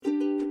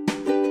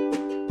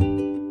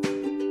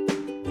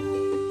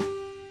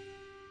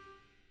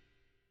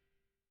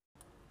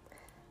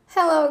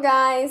Hello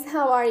guys,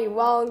 how are you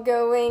all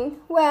going?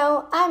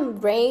 Well, I'm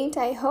great.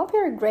 I hope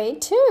you're great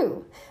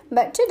too.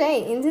 But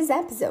today in this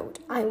episode,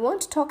 I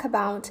want to talk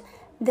about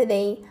the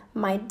day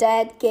my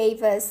dad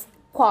gave us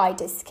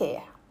quite a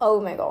scare. Oh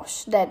my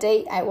gosh, that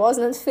day I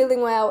wasn't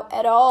feeling well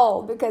at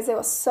all because I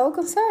was so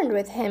concerned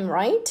with him,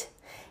 right?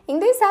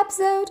 In this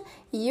episode,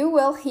 you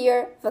will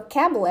hear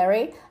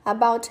vocabulary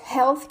about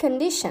health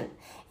condition.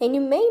 And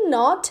you may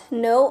not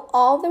know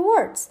all the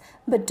words,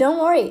 but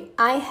don't worry,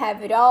 I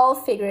have it all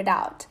figured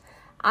out.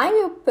 I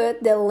will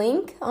put the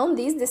link on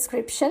this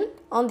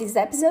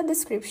episode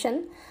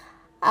description,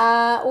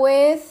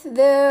 with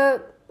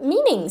the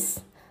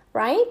meanings,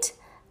 right?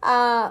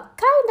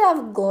 Kind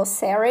of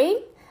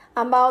glossary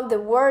about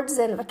the words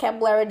and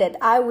vocabulary that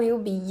I will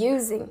be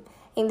using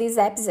in this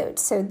episode.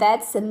 So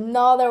that's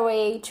another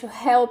way to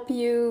help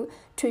you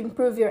to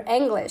improve your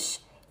English.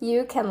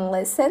 You can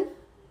listen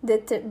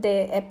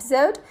the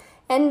episode,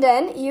 and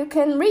then you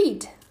can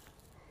read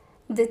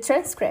the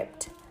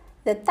transcript,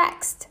 the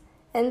text,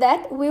 and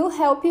that will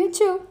help you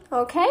too,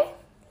 okay?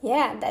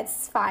 Yeah,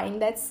 that's fine,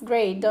 that's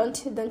great,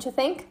 don't you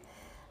think?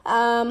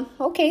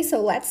 Okay, so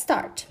let's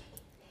start.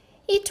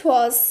 It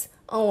was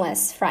on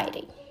last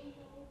Friday.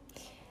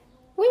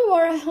 We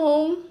were at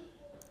home.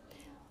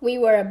 We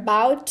were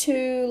about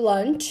to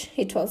lunch.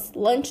 It was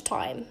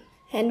lunchtime,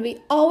 and we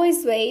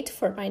always wait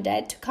for my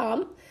dad to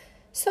come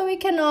so we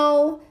can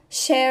all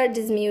share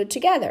this meal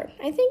together.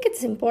 I think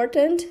it's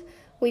important.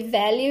 We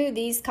value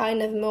these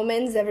kind of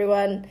moments.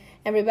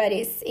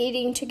 Everybody's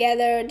eating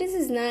together. This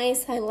is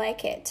nice. I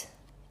like it.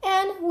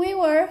 And we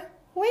were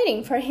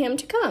waiting for him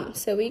to come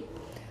so we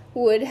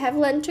would have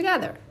lunch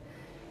together.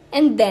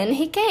 And then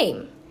he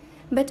came.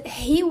 But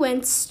he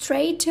went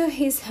straight to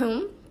his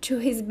home, to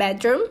his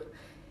bedroom,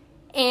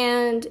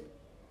 and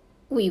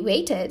we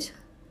waited.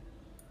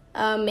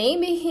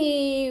 Maybe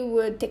he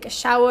would take a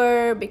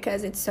shower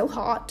because it's so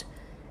hot,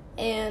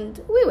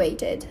 and we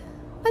waited.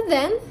 But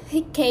then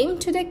he came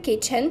to the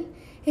kitchen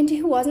and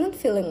he wasn't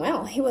feeling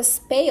well. He was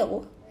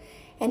pale,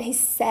 and he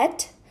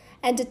sat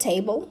at the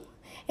table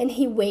and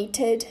he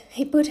waited.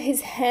 He put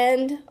his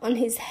hand on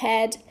his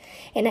head,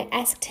 and I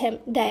asked him,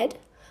 "Dad,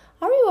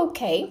 are you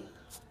okay?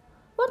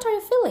 What are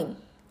you feeling?"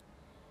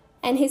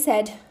 And he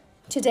said,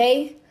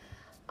 "Today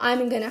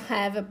I'm gonna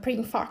have a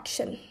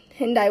pre-infarction."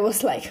 And I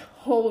was like,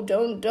 "Oh,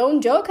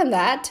 don't joke on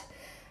that,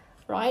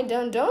 right?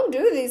 Don't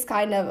do these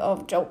kind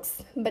of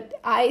jokes." But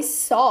I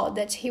saw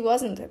that he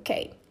wasn't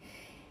okay.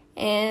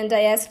 And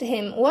I asked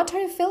him, "What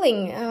are you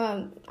feeling?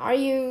 Are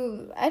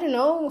you, I don't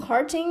know,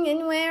 hurting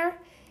anywhere?"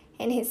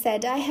 And he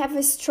said, "I have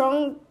a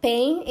strong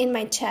pain in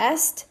my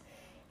chest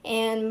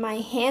and my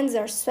hands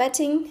are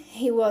sweating."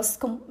 He was,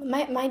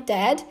 my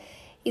dad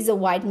is a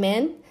white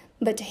man,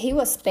 but he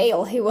was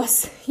pale. He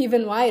was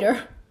even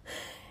whiter.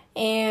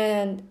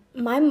 And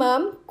my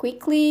mom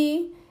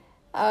quickly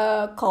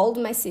called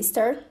my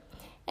sister,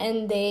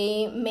 and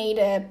they made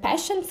a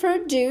passion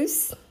fruit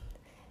juice.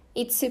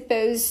 It's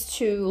supposed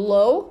to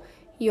lower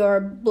your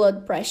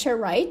blood pressure,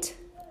 right?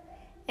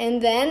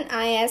 And then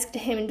I asked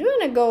him, "Do you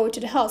want to go to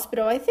the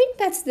hospital? I think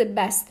that's the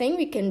best thing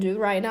we can do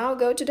right now,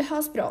 go to the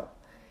hospital."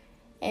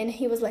 And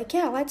he was like,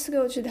 "Yeah, let's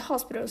go to the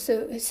hospital."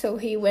 So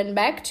he went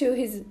back to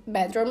his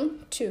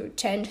bedroom to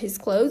change his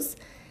clothes,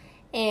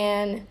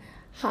 and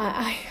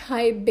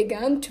I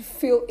began to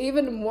feel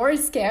even more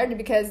scared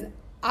because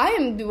I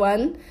am the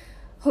one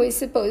who is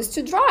supposed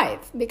to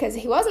drive because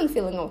he wasn't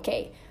feeling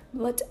okay.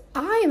 But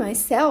I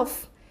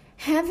myself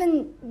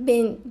haven't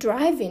been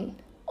driving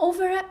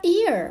over a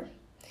year.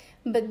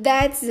 But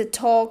that's the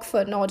talk for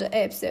another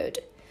episode.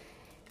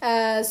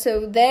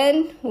 So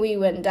then we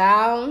went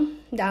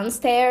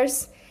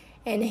downstairs,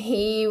 and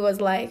he was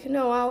like,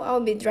 "No,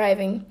 I'll be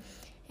driving."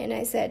 And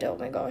I said, "Oh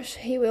my gosh,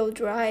 he will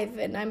drive,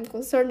 and I'm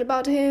concerned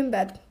about him."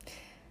 But,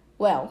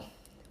 well,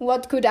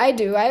 what could I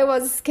do? I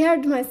was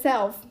scared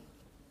myself.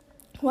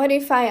 What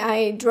if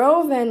I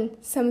drove and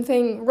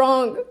something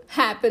wrong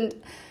happened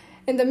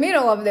in the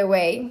middle of the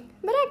way?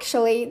 But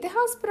actually, the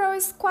hospital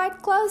is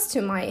quite close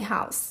to my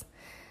house.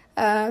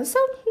 So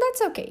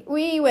that's okay.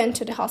 We went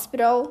to the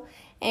hospital,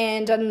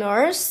 and a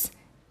nurse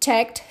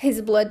checked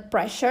his blood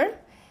pressure,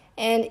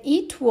 and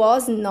it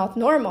was not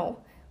normal.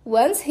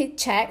 Once she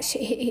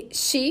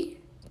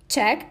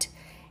checked,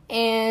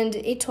 and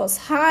it was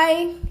high,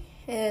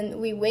 and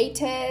we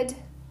waited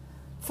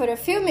for a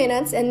few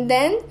minutes, and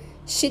then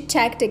she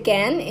checked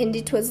again, and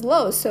it was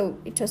low, so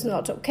it was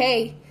not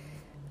okay.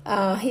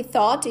 He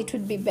thought it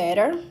would be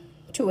better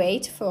to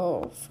wait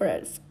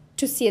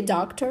to see a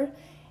doctor,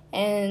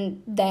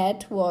 and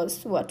that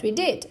was what we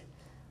did.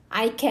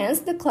 I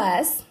canceled the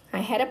class. I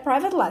had a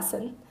private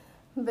lesson,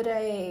 but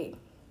I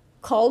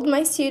called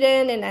my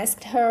student and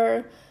asked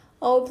her,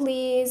 "Oh,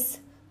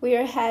 please, we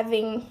are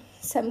having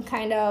some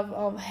kind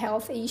of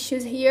health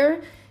issues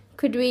here.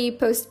 Could we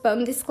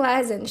postpone this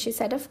class?" And she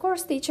said, "Of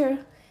course,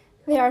 teacher."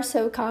 They are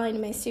so kind,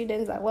 my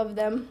students. I love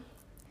them.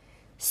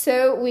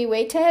 So we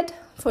waited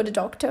for the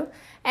doctor.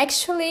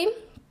 Actually,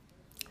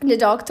 the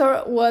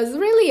doctor was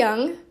really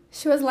young.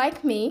 She was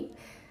like me.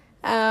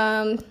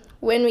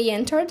 When we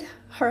entered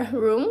her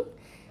room,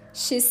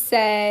 She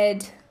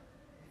said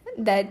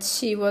that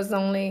she was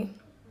only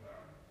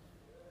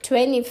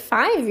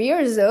 25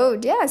 years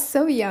old. Yeah,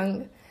 so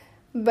young.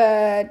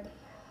 But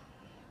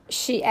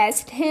she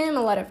asked him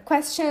a lot of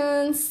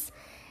questions,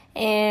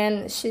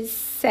 and she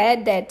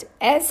said that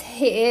as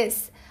he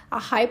is a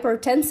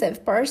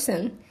hypertensive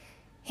person,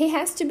 he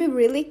has to be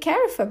really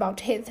careful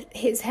about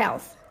his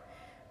health.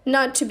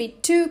 Not to be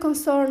too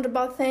concerned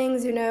about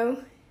things,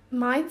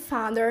 My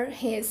father,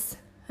 he's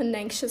an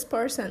anxious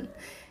person.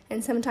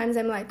 And sometimes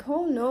I'm like,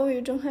 oh no,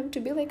 you don't have to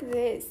be like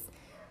this.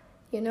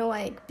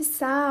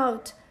 Peace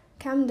out,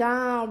 calm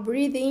down,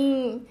 breathe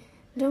in.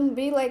 Don't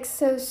be like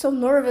so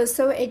nervous,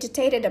 so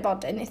agitated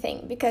about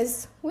anything.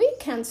 Because we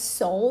can't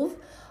solve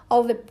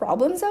all the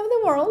problems of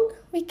the world.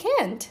 We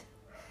can't.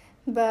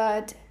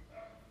 But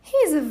he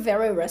is a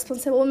very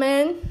responsible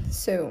man.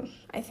 So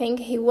I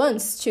think he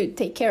wants to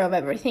take care of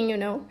everything,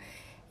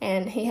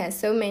 And he has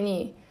so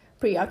many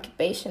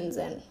preoccupations,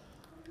 and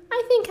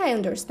I think I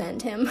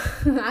understand him.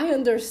 I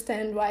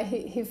understand why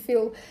he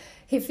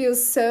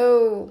feels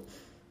so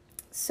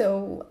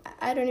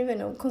I don't even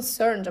know,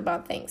 concerned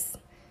about things.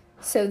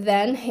 So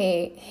then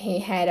he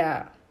had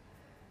a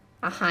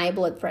high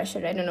blood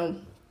pressure, I don't know.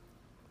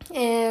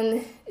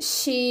 And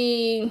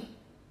she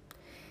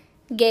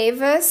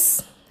gave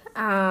us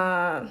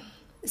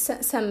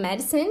some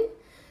medicine.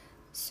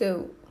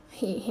 So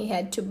he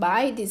had to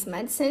buy these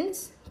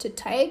medicines to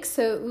take.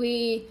 So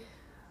we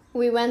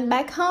went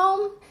back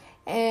home,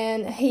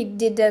 and he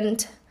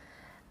didn't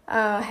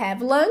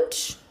have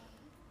lunch.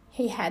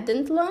 He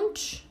hadn't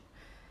lunch,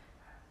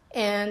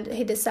 and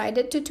he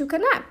decided to take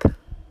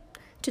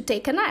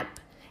a nap.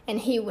 And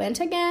he went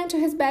again to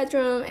his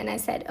bedroom, and I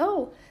said,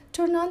 oh,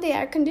 turn on the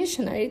air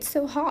conditioner, it's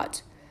so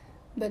hot.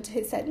 But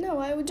he said, no,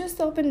 I will just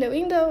open the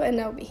window and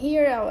I'll be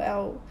here,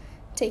 I'll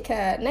take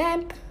a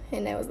nap.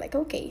 And I was like,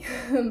 okay.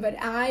 But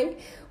I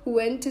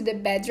went to the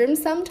bedroom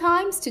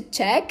sometimes to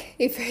check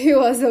if he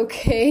was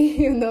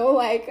okay,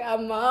 like a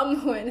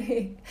mom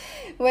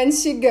when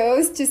she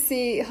goes to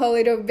see her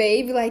little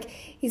baby, like,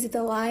 is it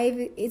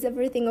alive? Is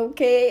everything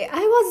okay?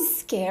 I was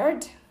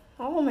scared.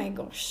 Oh my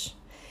gosh.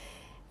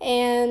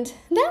 And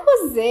that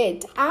was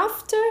it.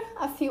 After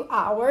a few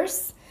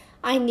hours,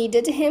 I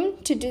needed him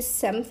to do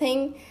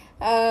something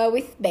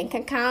with bank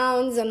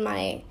accounts on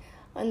my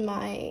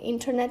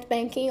internet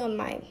banking, on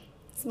my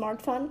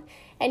smartphone.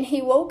 And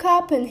he woke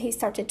up and he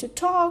started to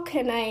talk,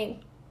 and I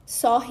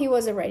saw he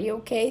was already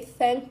okay,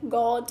 thank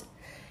God.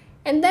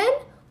 And then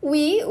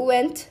we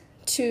went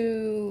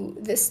to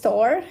the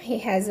store. He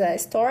has a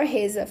store,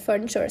 he's a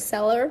furniture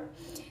seller.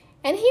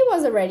 And he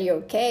was already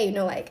okay,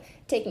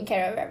 taking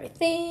care of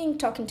everything,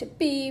 talking to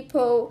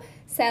people,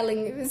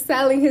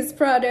 selling his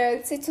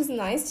products. It was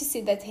nice to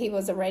see that he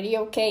was already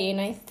okay,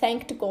 and I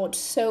thanked God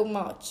so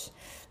much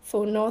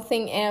for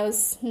nothing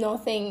else,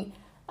 nothing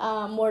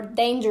more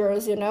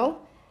dangerous,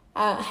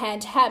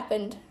 had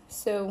happened.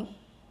 So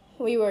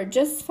we were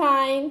just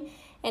fine,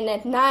 and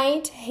at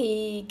night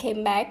he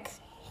came back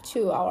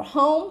to our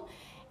home,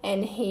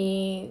 and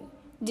he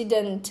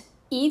didn't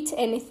eat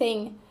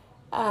anything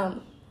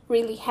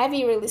really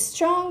heavy, really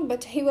strong,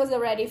 but he was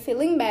already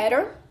feeling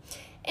better.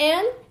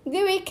 And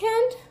the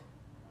weekend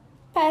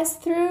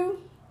passed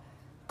through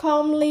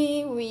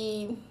calmly.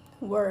 We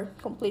were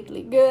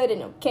completely good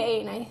and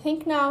okay, and I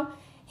think now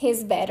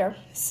he's better.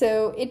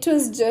 So it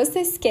was just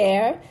a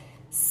scare,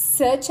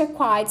 such a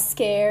quiet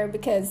scare,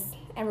 because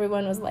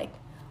everyone was like,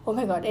 oh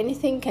my God,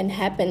 anything can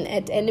happen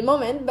at any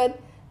moment. But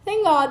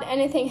thank God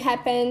anything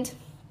happened,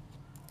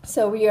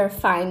 so we are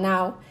fine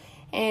now.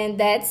 And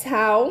that's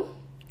how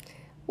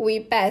we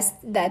passed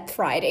that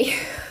Friday.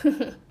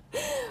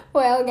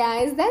 Well,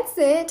 guys, that's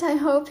it. I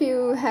hope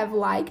you have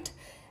liked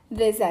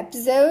this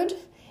episode.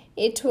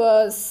 It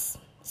was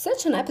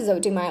such an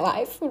episode in my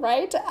life,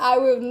 right? I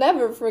will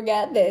never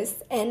forget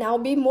this, and I'll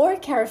be more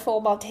careful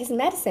about his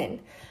medicine.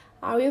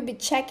 I will be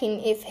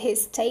checking if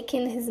he's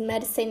taking his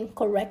medicine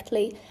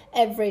correctly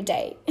every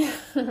day.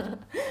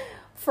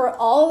 For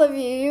all of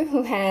you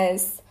who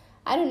has,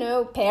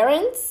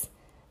 parents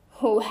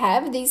who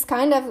have this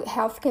kind of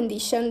health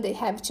condition, they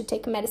have to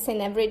take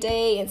medicine every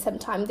day, and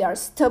sometimes they are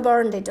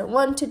stubborn, they don't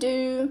want to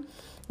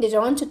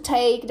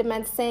take the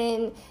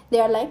medicine. They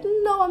are like,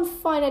 no, I'm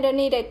fine, I don't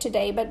need it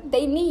today, but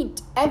they need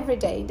every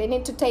day. They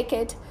need to take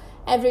it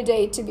every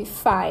day to be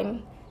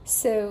fine.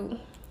 So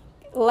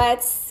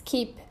let's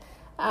keep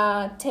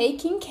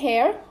taking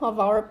care of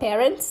our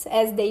parents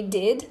as they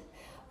did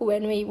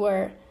when we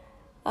were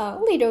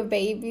little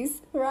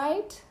babies,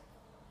 right?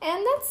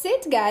 And that's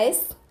it,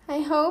 guys.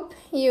 I hope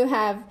you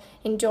have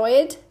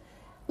enjoyed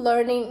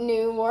learning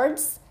new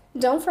words.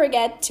 Don't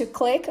forget to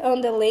click on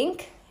the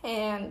link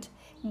and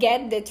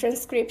get the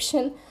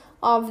transcription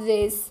of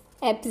this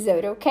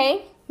episode,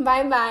 okay?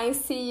 Bye-bye.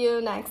 See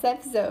you next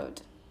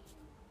episode.